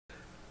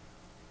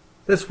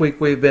This week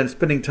we've been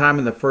spending time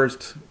in the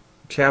first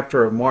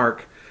chapter of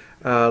Mark,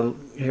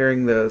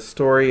 hearing the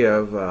story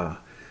of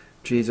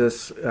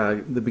Jesus,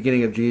 the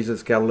beginning of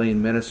Jesus'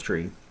 Galilean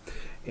ministry.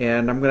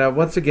 And I'm going to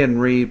once again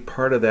read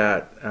part of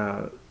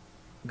that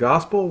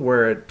gospel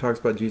where it talks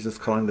about Jesus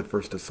calling the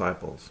first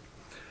disciples.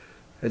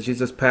 As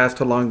Jesus passed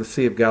along the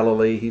Sea of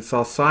Galilee, he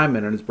saw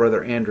Simon and his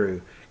brother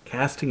Andrew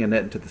casting a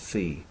net into the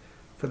sea,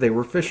 for they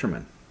were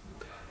fishermen.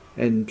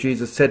 And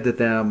Jesus said to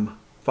them,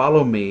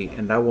 "Follow me,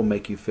 and I will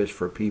make you fish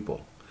for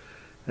people."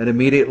 And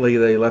immediately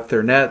they left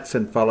their nets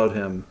and followed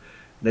him.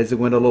 And as he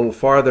went a little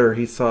farther,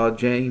 he saw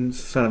James,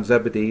 son of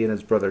Zebedee, and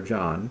his brother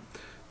John,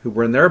 who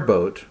were in their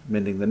boat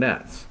mending the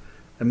nets.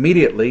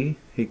 Immediately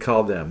he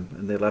called them,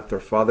 and they left their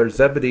father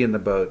Zebedee in the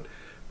boat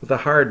with the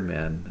hired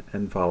men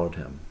and followed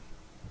him.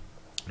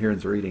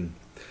 Here's the reading.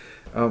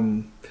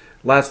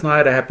 Last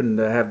night I happened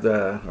to have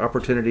the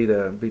opportunity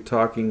to be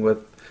talking with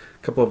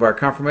a couple of our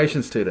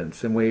confirmation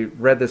students, and we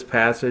read this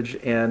passage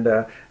and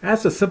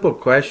asked a simple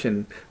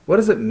question: what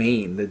does it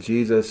mean that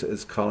Jesus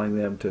is calling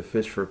them to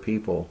fish for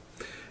people?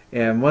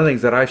 And one of the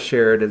things that I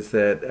shared is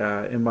that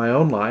in my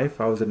own life,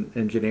 I was an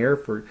engineer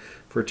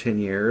for 10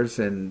 years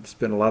and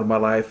spent a lot of my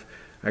life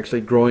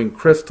actually growing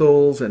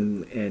crystals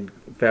and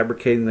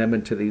fabricating them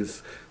into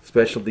these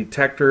special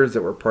detectors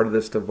that were part of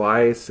this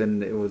device,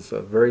 and it was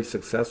a very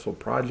successful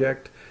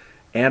project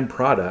and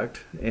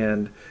product.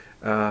 And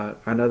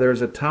I know there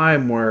was a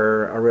time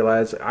where I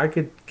realized I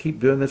could keep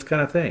doing this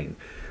kind of thing,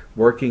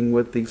 working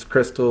with these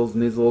crystals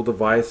and these little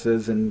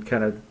devices and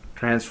kind of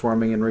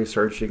transforming and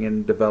researching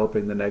and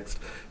developing the next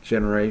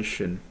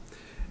generation.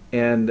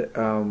 And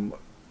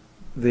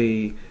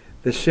the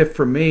shift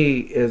for me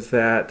is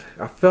that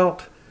I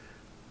felt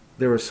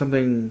there was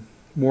something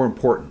more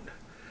important,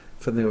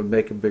 something that would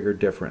make a bigger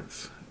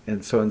difference.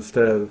 And so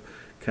instead of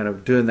kind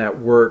of doing that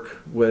work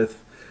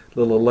with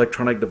little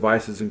electronic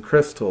devices and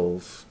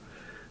crystals,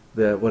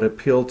 that what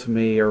appealed to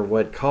me or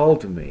what called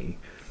to me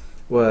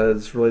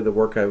was really the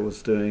work I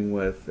was doing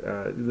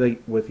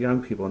with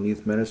young people in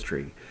youth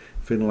ministry,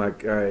 feeling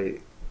like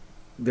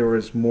there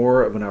was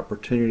more of an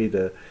opportunity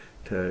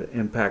to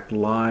impact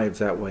lives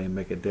that way and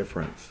make a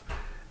difference.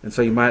 And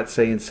so you might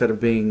say, instead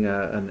of being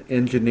an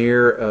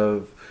engineer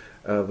of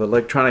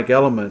electronic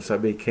elements, I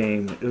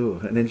became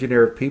an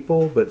engineer of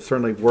people, but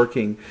certainly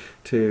working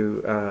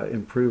to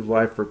improve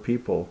life for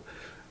people.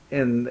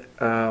 And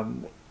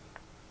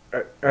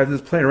I was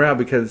just playing around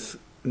because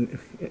when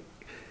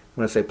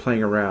I say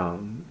playing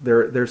around,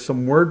 there's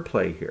some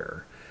wordplay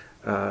here.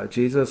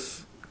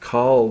 Jesus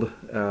called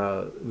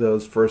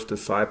those first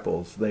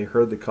disciples. They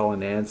heard the call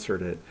and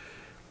answered it,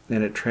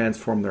 and it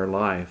transformed their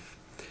life.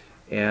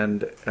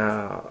 And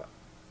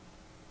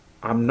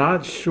I'm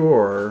not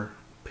sure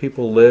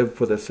people live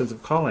with a sense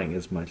of calling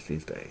as much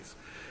these days.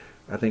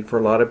 I think for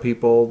a lot of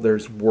people,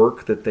 there's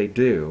work that they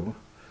do,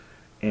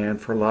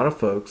 and for a lot of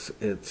folks,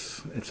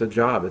 it's a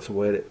job. It's a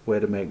way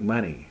to make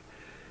money.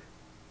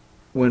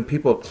 When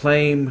people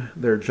claim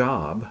their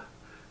job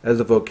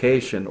as a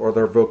vocation, or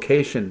their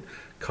vocation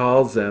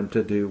calls them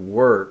to do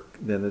work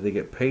then that they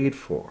get paid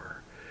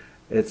for,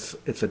 it's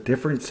a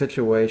different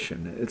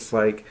situation. It's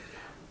like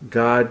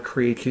God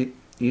creates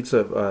each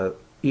of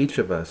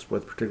us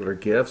with particular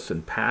gifts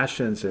and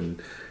passions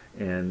and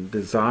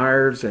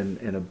desires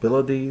and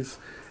abilities,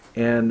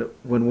 and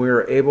when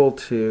we're able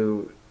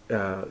to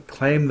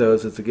claim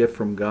those as a gift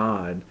from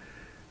God,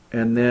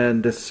 and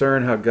then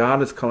discern how God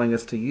is calling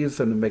us to use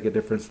them to make a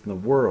difference in the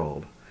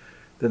world,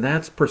 then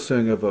that's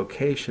pursuing a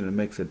vocation. It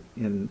makes it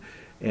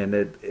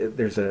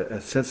there's a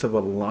sense of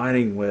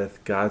aligning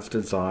with God's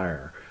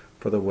desire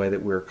for the way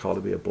that we're called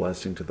to be a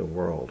blessing to the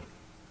world.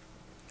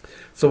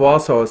 So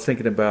also I was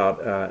thinking about,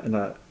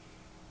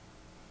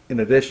 in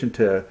addition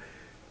to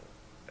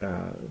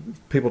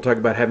people talk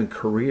about having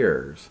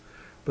careers,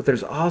 but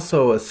there's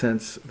also a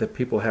sense that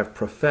people have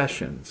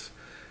professions.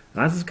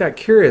 And I just got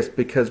curious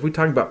because we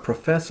talk about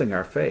professing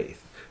our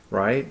faith,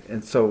 right?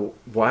 And so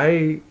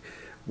where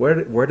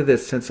did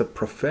this sense of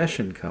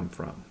profession come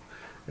from,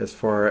 as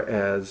far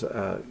as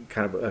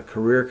kind of a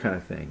career kind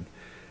of thing?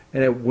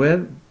 And it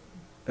went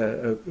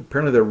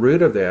apparently the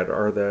root of that,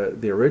 or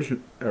the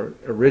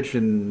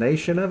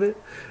origination of it,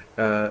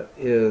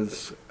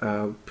 is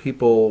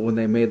people, when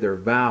they made their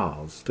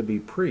vows to be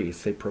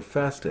priests, they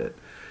professed it.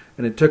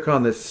 And it took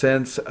on this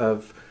sense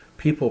of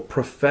people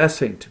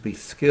professing to be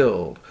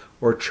skilled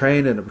or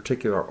trained in a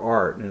particular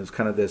art. And it was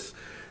kind of this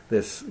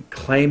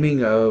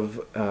claiming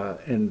of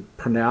and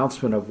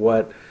pronouncement of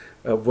what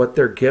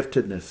their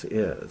giftedness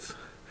is.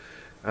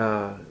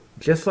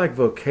 Just like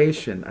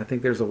vocation, I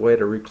think there's a way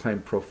to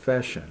reclaim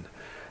profession.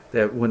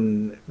 That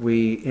when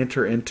we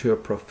enter into a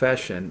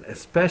profession,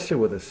 especially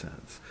with a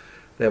sense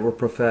that we're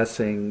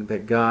professing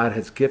that God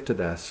has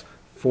gifted us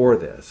for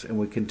this, and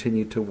we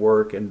continue to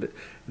work and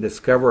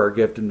discover our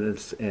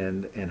giftedness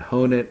and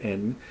hone it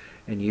and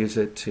use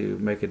it to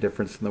make a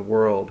difference in the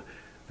world,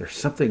 there's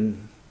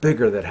something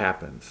bigger that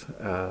happens.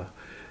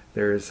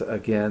 There's,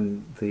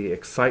 again, the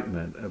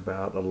excitement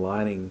about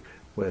aligning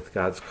with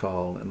God's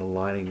call and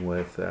aligning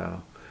with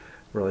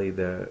really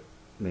the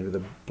maybe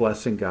the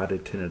blessing God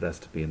intended us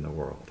to be in the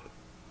world.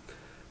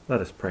 Let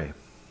us pray.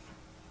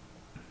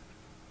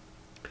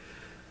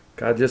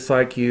 God, just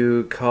like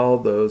you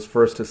called those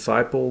first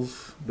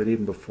disciples, but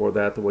even before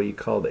that, the way you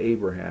called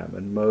Abraham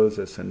and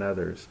Moses and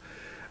others,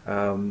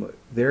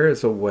 there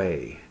is a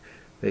way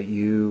that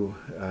you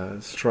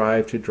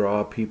strive to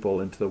draw people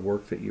into the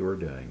work that you are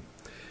doing.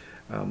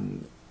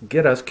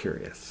 Get us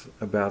curious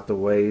about the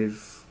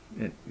ways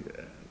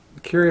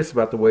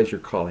you're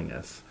calling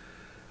us.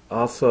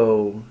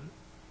 Also,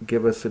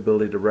 give us the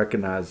ability to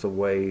recognize the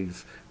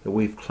ways that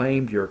we've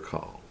claimed your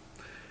call.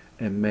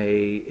 And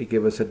may it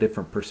give us a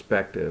different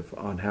perspective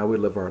on how we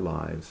live our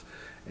lives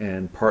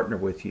and partner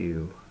with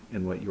you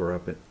in what you're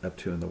up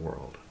to in the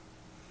world.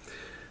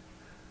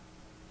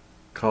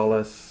 Call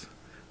us,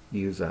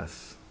 use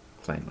us,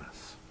 claim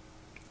us.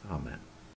 Amen.